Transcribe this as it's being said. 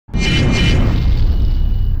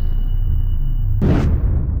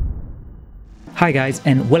Hi guys,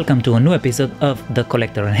 and welcome to a new episode of The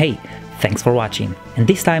Collector, and hey, thanks for watching. And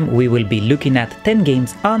this time we will be looking at 10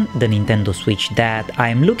 games on the Nintendo Switch that I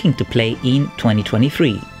am looking to play in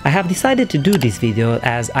 2023. I have decided to do this video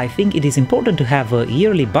as I think it is important to have a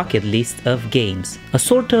yearly bucket list of games, a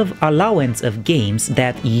sort of allowance of games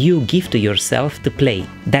that you give to yourself to play.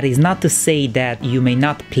 That is not to say that you may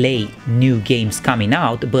not play new games coming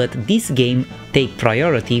out, but this game take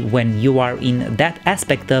priority when you are in that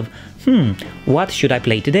aspect of what should I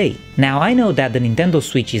play today? Now I know that the Nintendo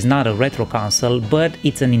Switch is not a retro console, but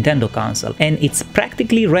it's a Nintendo console, and it's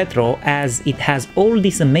practically retro as it has all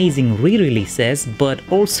these amazing re-releases, but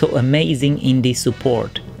also amazing indie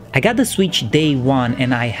support. I got the Switch day one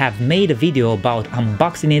and I have made a video about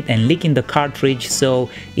unboxing it and leaking the cartridge, so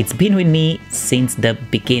it's been with me since the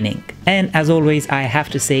beginning. And as always, I have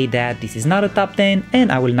to say that this is not a top 10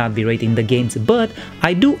 and I will not be rating the games, but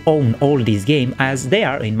I do own all these games as they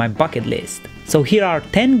are in my bucket list. So here are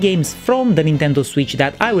 10 games from the Nintendo Switch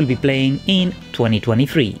that I will be playing in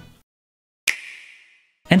 2023.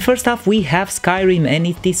 And first off, we have Skyrim, and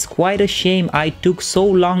it is quite a shame I took so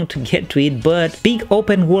long to get to it, but big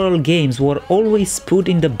open world games were always put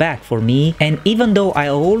in the back for me, and even though I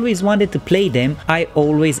always wanted to play them, I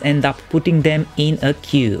always end up putting them in a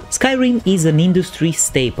queue. Skyrim is an industry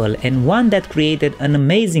staple and one that created an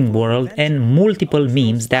amazing world and multiple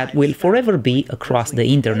memes that will forever be across the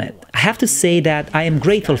internet. I have to say that I am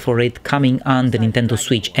grateful for it coming on the Nintendo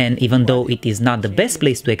Switch, and even though it is not the best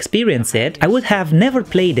place to experience it, I would have never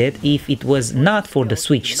played it if it was not for the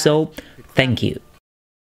Switch, so thank you.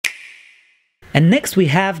 And next we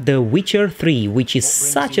have The Witcher 3, which is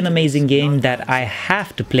such an amazing game that I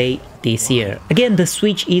have to play this year. Again, the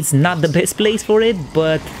Switch is not the best place for it,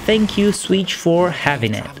 but thank you Switch for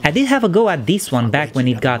having it. I did have a go at this one back when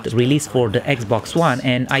it got released for the Xbox One,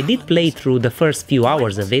 and I did play through the first few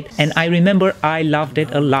hours of it, and I remember I loved it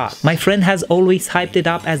a lot. My friend has always hyped it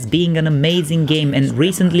up as being an amazing game, and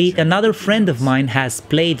recently another friend of mine has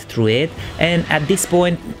played through it, and at this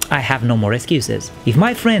point I have no more excuses. If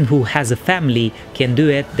my friend who has a family can do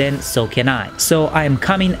it, then so can I. So I am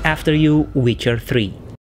coming after you, Witcher 3.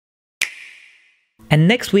 And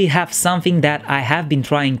next we have something that I have been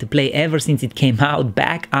trying to play ever since it came out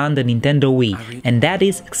back on the Nintendo Wii, and that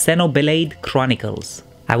is Xenoblade Chronicles.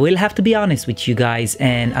 I will have to be honest with you guys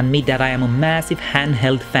and admit that I am a massive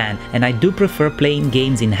handheld fan, and I do prefer playing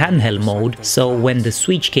games in handheld mode, so when the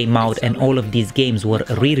Switch came out and all of these games were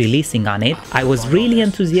re-releasing on it, I was really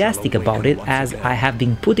enthusiastic about it as I have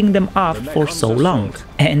been putting them off for so long.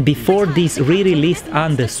 And before this re-released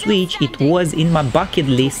on the Switch, it was in my bucket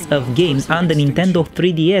list of games on the Nintendo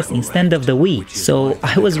 3DS instead of the Wii, so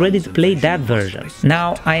I was ready to play that version.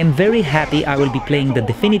 Now I am very happy I will be playing the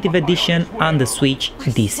definitive edition on the Switch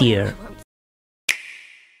this year.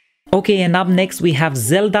 Okay, and up next we have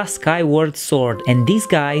Zelda Skyward Sword, and this,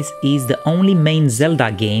 guys, is the only main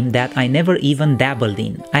Zelda game that I never even dabbled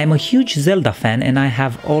in. I am a huge Zelda fan and I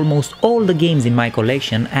have almost all the games in my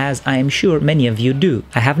collection, as I am sure many of you do.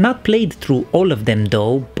 I have not played through all of them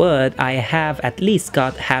though, but I have at least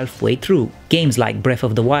got halfway through. Games like Breath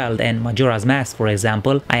of the Wild and Majora's Mask, for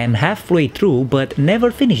example, I am halfway through but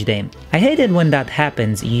never finished them. I hate it when that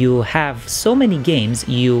happens. You have so many games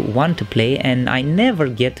you want to play and I never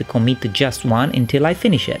get to commit to just one until I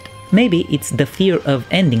finish it. Maybe it's the fear of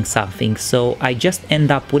ending something, so I just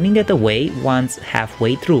end up putting it away once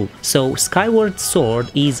halfway through. So Skyward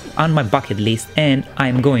Sword is on my bucket list and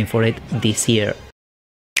I'm going for it this year.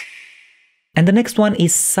 And the next one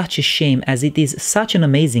is such a shame as it is such an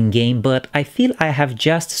amazing game, but I feel I have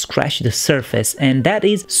just scratched the surface, and that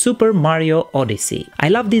is Super Mario Odyssey. I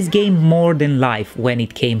love this game more than life when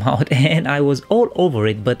it came out and I was all over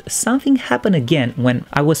it, but something happened again when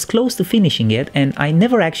I was close to finishing it and I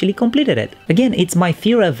never actually completed it. Again, it's my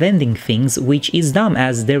fear of ending things, which is dumb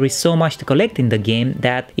as there is so much to collect in the game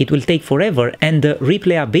that it will take forever and the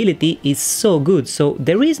replayability is so good, so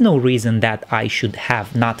there is no reason that I should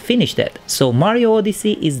have not finished it. So Mario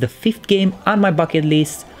Odyssey is the 5th game on my bucket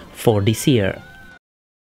list for this year.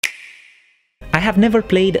 I have never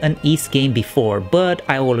played an Ys game before, but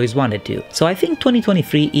I always wanted to, so I think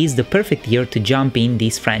 2023 is the perfect year to jump in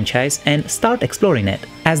this franchise and start exploring it.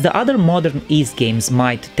 As the other modern Ys games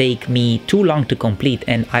might take me too long to complete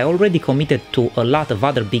and I already committed to a lot of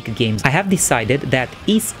other big games, I have decided that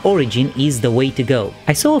Ys Origin is the way to go.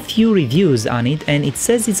 I saw a few reviews on it and it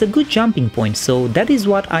says it's a good jumping point, so that is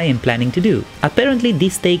what I am planning to do. Apparently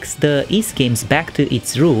this takes the Ys games back to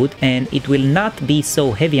its root and it will not be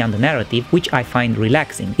so heavy on the narrative, which I find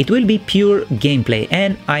relaxing. It will be pure gameplay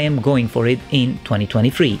and I am going for it in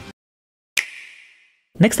 2023.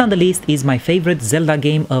 Next on the list is my favorite Zelda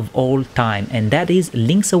game of all time, and that is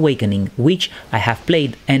Link's Awakening, which I have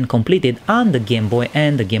played and completed on the Game Boy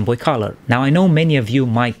and the Game Boy Color. Now I know many of you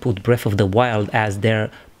might put Breath of the Wild as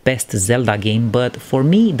their best Zelda game, but for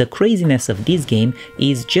me the craziness of this game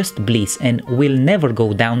is just bliss and will never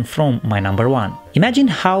go down from my number one. Imagine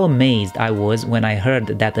how amazed I was when I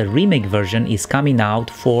heard that a remake version is coming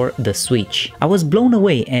out for the Switch. I was blown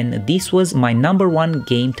away, and this was my number one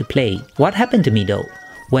game to play. What happened to me though?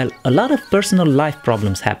 Well, a lot of personal life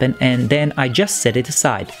problems happened, and then I just set it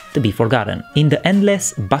aside to be forgotten in the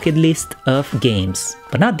endless bucket list of games.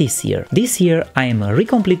 But not this year. This year I am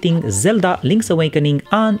recompleting Zelda Link's Awakening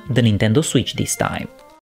on the Nintendo Switch this time.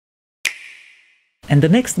 And the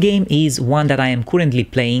next game is one that I am currently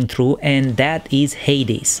playing through, and that is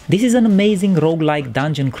Hades. This is an amazing roguelike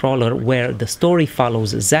dungeon crawler where the story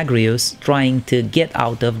follows Zagreus trying to get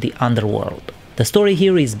out of the underworld. The story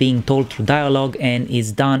here is being told through dialogue and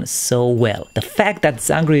is done so well. The fact that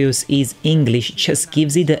Zagreus is English just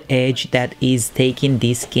gives it the edge that is taking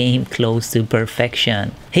this game close to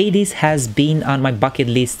perfection. Hades has been on my bucket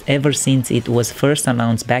list ever since it was first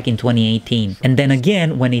announced back in 2018, and then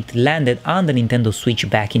again when it landed on the Nintendo Switch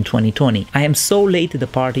back in 2020. I am so late to the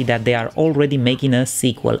party that they are already making a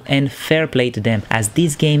sequel, and fair play to them, as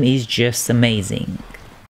this game is just amazing.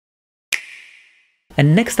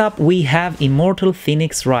 And next up we have Immortal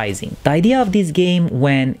Phoenix Rising. The idea of this game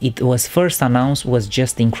when it was first announced was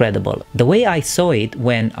just incredible. The way I saw it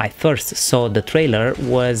when I first saw the trailer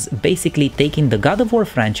was basically taking the God of War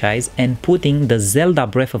franchise and putting the Zelda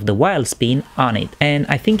Breath of the Wild spin on it. And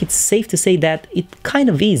I think it's safe to say that it kind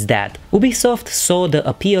of is that. Ubisoft saw the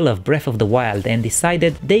appeal of Breath of the Wild and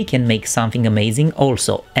decided they can make something amazing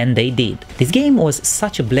also, and they did. This game was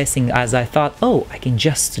such a blessing, as I thought, oh, I can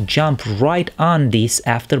just jump right on this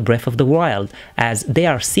after Breath of the Wild, as they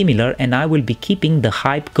are similar and I will be keeping the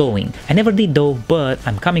hype going. I never did though, but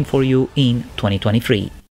I'm coming for you in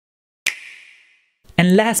 2023.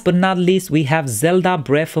 And last but not least, we have Zelda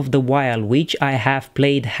Breath of the Wild, which I have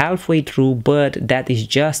played halfway through, but that is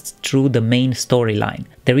just through the main storyline.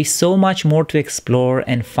 There is so much more to explore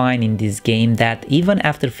and find in this game that even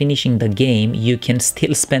after finishing the game, you can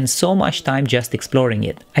still spend so much time just exploring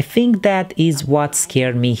it. I think that is what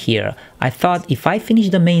scared me here. I thought if I finish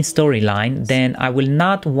the main storyline, then I will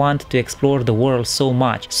not want to explore the world so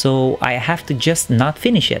much, so I have to just not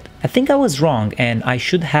finish it. I think I was wrong and I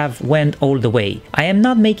should have went all the way. I am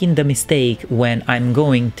not making the mistake when I'm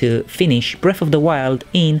going to finish Breath of the Wild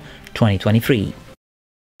in 2023.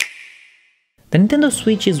 The Nintendo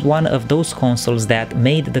Switch is one of those consoles that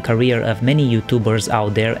made the career of many YouTubers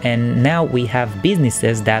out there, and now we have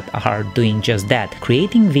businesses that are doing just that,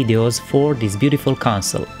 creating videos for this beautiful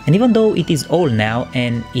console. And even though it is old now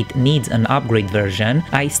and it needs an upgrade version,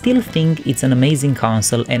 I still think it's an amazing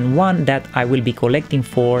console and one that I will be collecting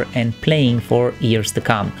for and playing for years to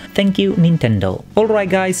come. Thank you, Nintendo. Alright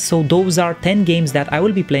guys, so those are 10 games that I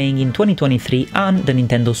will be playing in 2023 on the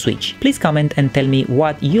Nintendo Switch. Please comment and tell me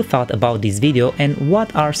what you thought about this video and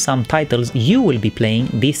what are some titles you will be playing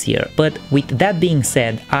this year. But with that being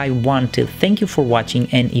said, I want to thank you for watching,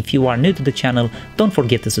 and if you are new to the channel, don't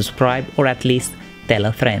forget to subscribe or at least tell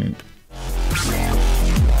a friend.